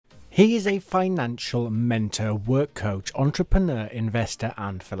He is a financial mentor, work coach, entrepreneur, investor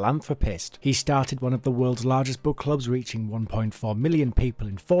and philanthropist. He started one of the world's largest book clubs, reaching 1.4 million people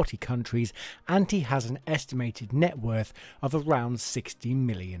in 40 countries, and he has an estimated net worth of around $60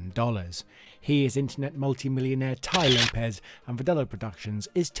 million. He is internet multimillionaire Tai Lopez, and Vidello Productions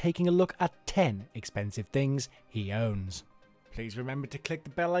is taking a look at 10 expensive things he owns. Please remember to click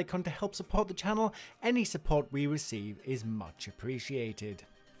the bell icon to help support the channel. Any support we receive is much appreciated.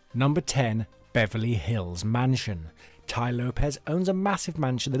 Number 10. Beverly Hills Mansion. Tai Lopez owns a massive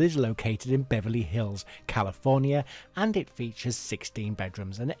mansion that is located in Beverly Hills, California, and it features 16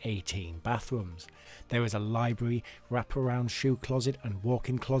 bedrooms and 18 bathrooms. There is a library, wraparound shoe closet and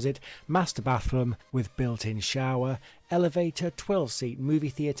walk-in closet, master bathroom with built-in shower, elevator, 12-seat movie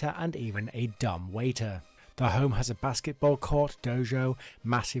theatre and even a dumb waiter. The home has a basketball court, dojo,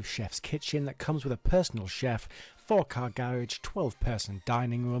 massive chef's kitchen that comes with a personal chef, 4-car garage, 12-person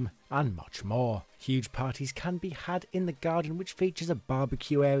dining room, and much more. Huge parties can be had in the garden, which features a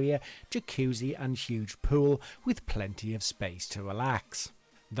barbecue area, jacuzzi and huge pool with plenty of space to relax.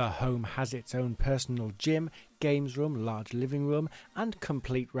 The home has its own personal gym, games room, large living room and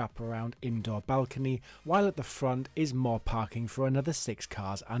complete wraparound indoor balcony, while at the front is more parking for another 6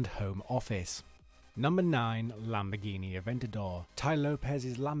 cars and home office. Number 9. Lamborghini Aventador. Tai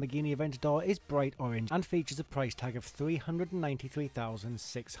Lopez's Lamborghini Aventador is bright orange and features a price tag of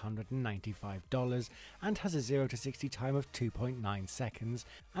 $393,695 and has a 0 to 60 time of 2.9 seconds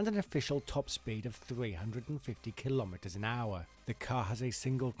and an official top speed of 350 km an hour. The car has a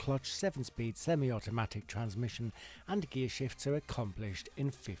single clutch 7-speed semi-automatic transmission and gear shifts are accomplished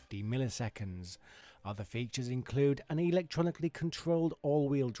in 50 milliseconds. Other features include an electronically controlled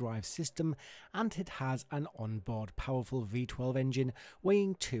all-wheel drive system, and it has an onboard powerful V12 engine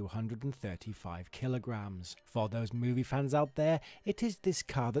weighing 235 kilograms. For those movie fans out there, it is this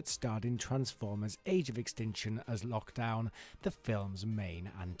car that starred in Transformers: Age of Extinction as Lockdown, the film's main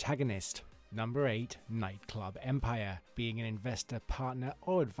antagonist. Number 8. Nightclub Empire. Being an investor, partner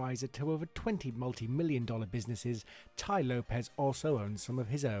or advisor to over 20 multi-million-dollar businesses, Tai Lopez also owns some of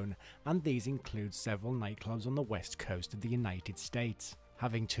his own, and these include several nightclubs on the west coast of the United States.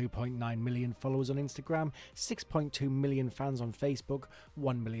 Having 2.9 million followers on Instagram, 6.2 million fans on Facebook,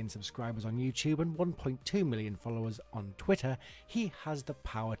 1 million subscribers on YouTube and 1.2 million followers on Twitter, he has the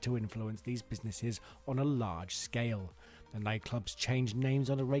power to influence these businesses on a large scale. The nightclubs change names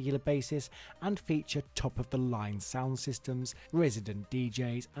on a regular basis and feature top-of-the-line sound systems, resident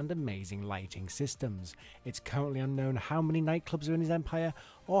DJs and amazing lighting systems. It's currently unknown how many nightclubs are in his empire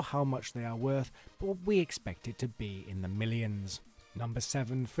or how much they are worth, but we expect it to be in the millions. Number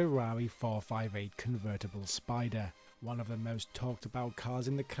 7. Ferrari 458 Convertible Spider. One of the most talked about cars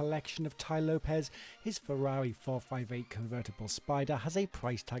in the collection of Tai Lopez, his Ferrari 458 Convertible Spider has a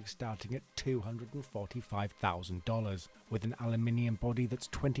price tag starting at $245,000. With an aluminium body that's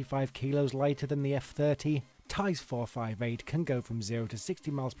 25 kilos lighter than the F30, Tai's 458 can go from 0 to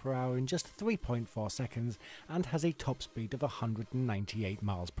 60 miles per hour in just 3.4 seconds and has a top speed of 198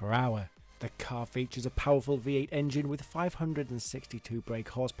 miles per hour. The car features a powerful V8 engine with 562 brake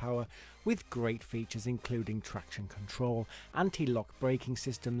horsepower, with great features including traction control, anti-lock braking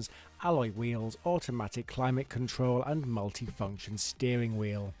systems, alloy wheels, automatic climate control and multi-function steering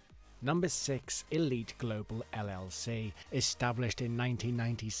wheel. Number 6. Elite Global LLC. Established in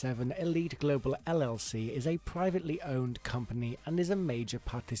 1997, Elite Global LLC is a privately owned company and is a major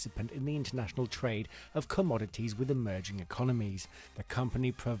participant in the international trade of commodities with emerging economies. The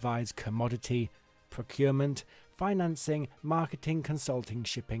company provides commodity procurement, financing, marketing, consulting,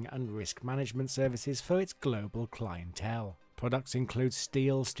 shipping and risk management services for its global clientele. Products include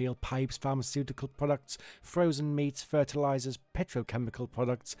steel pipes, pharmaceutical products, frozen meats, fertilizers, petrochemical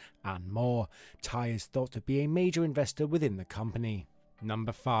products, and more. Tai is thought to be a major investor within the company.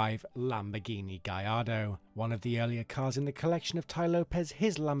 Number 5. Lamborghini Gallardo. One of the earlier cars in the collection of Tai Lopez,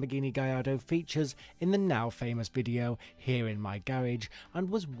 his Lamborghini Gallardo features in the now famous video Here in My Garage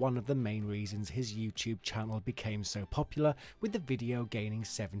and was one of the main reasons his YouTube channel became so popular, with the video gaining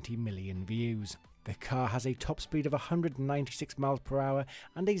 70 million views. The car has a top speed of 196 miles per hour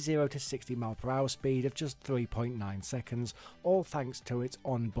and a 0 to 60 miles per hour speed of just 3.9 seconds, all thanks to its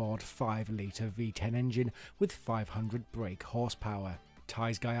onboard 5-litre V10 engine with 500 brake horsepower.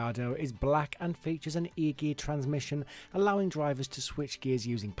 Tai's Gallardo is black and features an e-gear transmission, allowing drivers to switch gears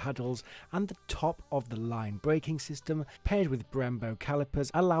using paddles, and the top-of-the-line braking system paired with Brembo calipers,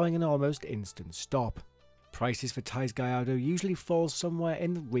 allowing an almost instant stop. Prices for Tai's Gallardo usually fall somewhere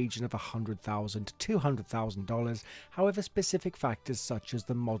in the region of $100,000 to $200,000, however specific factors such as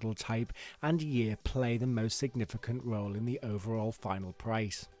the model type and year play the most significant role in the overall final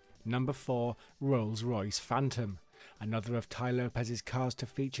price. Number 4. Rolls-Royce Phantom. Another of Tai Lopez's cars to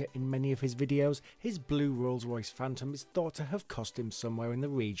feature in many of his videos, his blue Rolls-Royce Phantom is thought to have cost him somewhere in the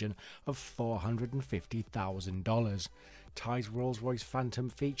region of $450,000. Tai's Rolls-Royce Phantom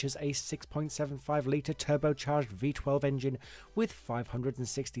features a 6.75 litre turbocharged V12 engine with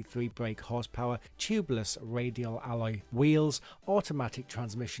 563 brake horsepower, tubeless radial alloy wheels, automatic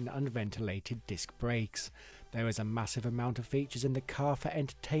transmission and ventilated disc brakes. There is a massive amount of features in the car for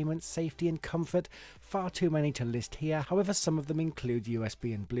entertainment, safety and comfort, far too many to list here, however some of them include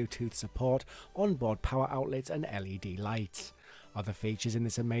USB and Bluetooth support, onboard power outlets and LED lights. Other features in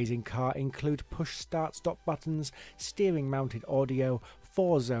this amazing car include push start stop buttons, steering mounted audio,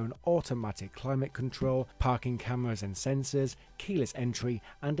 4-zone automatic climate control, parking cameras and sensors, keyless entry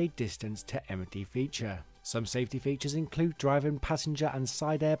and a distance to empty feature. Some safety features include driving passenger and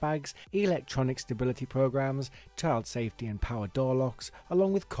side airbags, electronic stability programs, child safety and power door locks,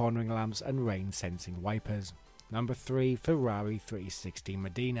 along with cornering lamps and rain sensing wipers. Number 3. Ferrari 360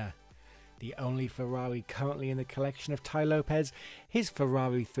 Modena. The only Ferrari currently in the collection of Tai Lopez, his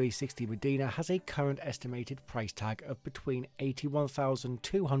Ferrari 360 Modena has a current estimated price tag of between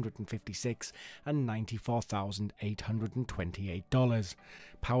 $81,256 and $94,828.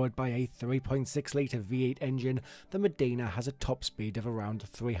 Powered by a 3.6 litre V8 engine, the Modena has a top speed of around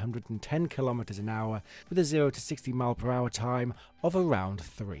 310 km an hour with a 0 to 60 mph time of around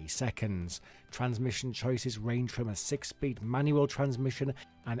 3 seconds. Transmission choices range from a 6-speed manual transmission,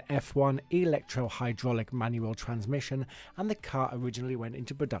 an F1 electro-hydraulic manual transmission, and the car originally went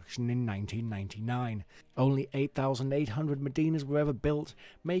into production in 1999. Only 8,800 Modenas were ever built,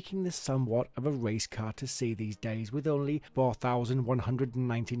 making this somewhat of a race car to see these days, with only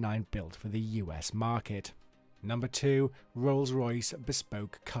 4,199 built for the US market. Number 2. Rolls-Royce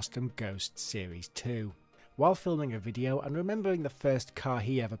Bespoke Custom Ghost Series 2. While filming a video and remembering the first car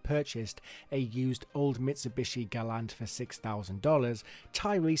he ever purchased, a used old Mitsubishi Galant for $6,000,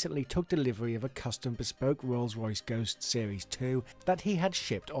 Tai recently took delivery of a custom bespoke Rolls-Royce Ghost Series 2 that he had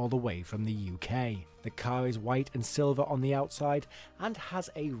shipped all the way from the UK. The car is white and silver on the outside and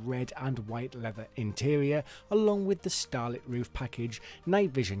has a red and white leather interior, along with the starlit roof package, night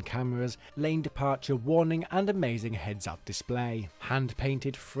vision cameras, lane departure warning and amazing heads-up display.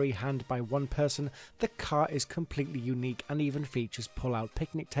 Hand-painted freehand by one person, the car is completely unique and even features pull-out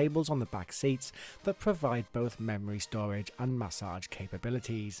picnic tables on the back seats that provide both memory storage and massage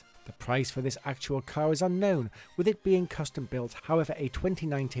capabilities. The price for this actual car is unknown, with it being custom built. However, a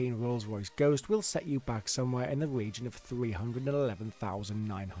 2019 Rolls-Royce Ghost will set you back somewhere in the region of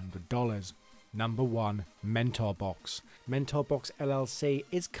 $311,900. Number 1. Mentor Box. Mentor Box LLC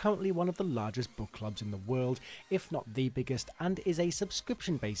is currently one of the largest book clubs in the world, if not the biggest, and is a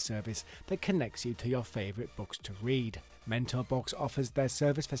subscription-based service that connects you to your favourite books to read. Mentor Box offers their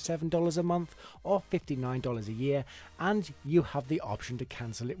service for $7 a month or $59 a year, and you have the option to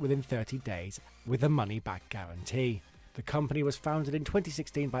cancel it within 30 days with a money-back guarantee. The company was founded in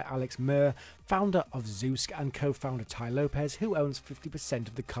 2016 by Alex Murr, founder of Zeusk and co-founder Tai Lopez, who owns 50%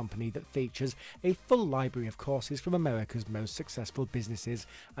 of the company that features a full library of courses from America's most successful businesses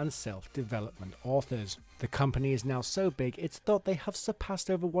and self-development authors. The company is now so big it's thought they have surpassed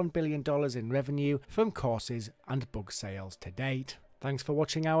over $1 billion in revenue from courses and book sales to date. Thanks for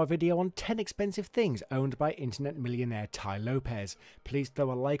watching our video on 10 expensive things owned by internet millionaire Tai Lopez. Please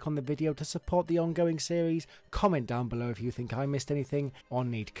throw a like on the video to support the ongoing series, comment down below if you think I missed anything or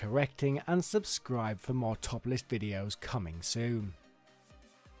need correcting, and subscribe for more top list videos coming soon.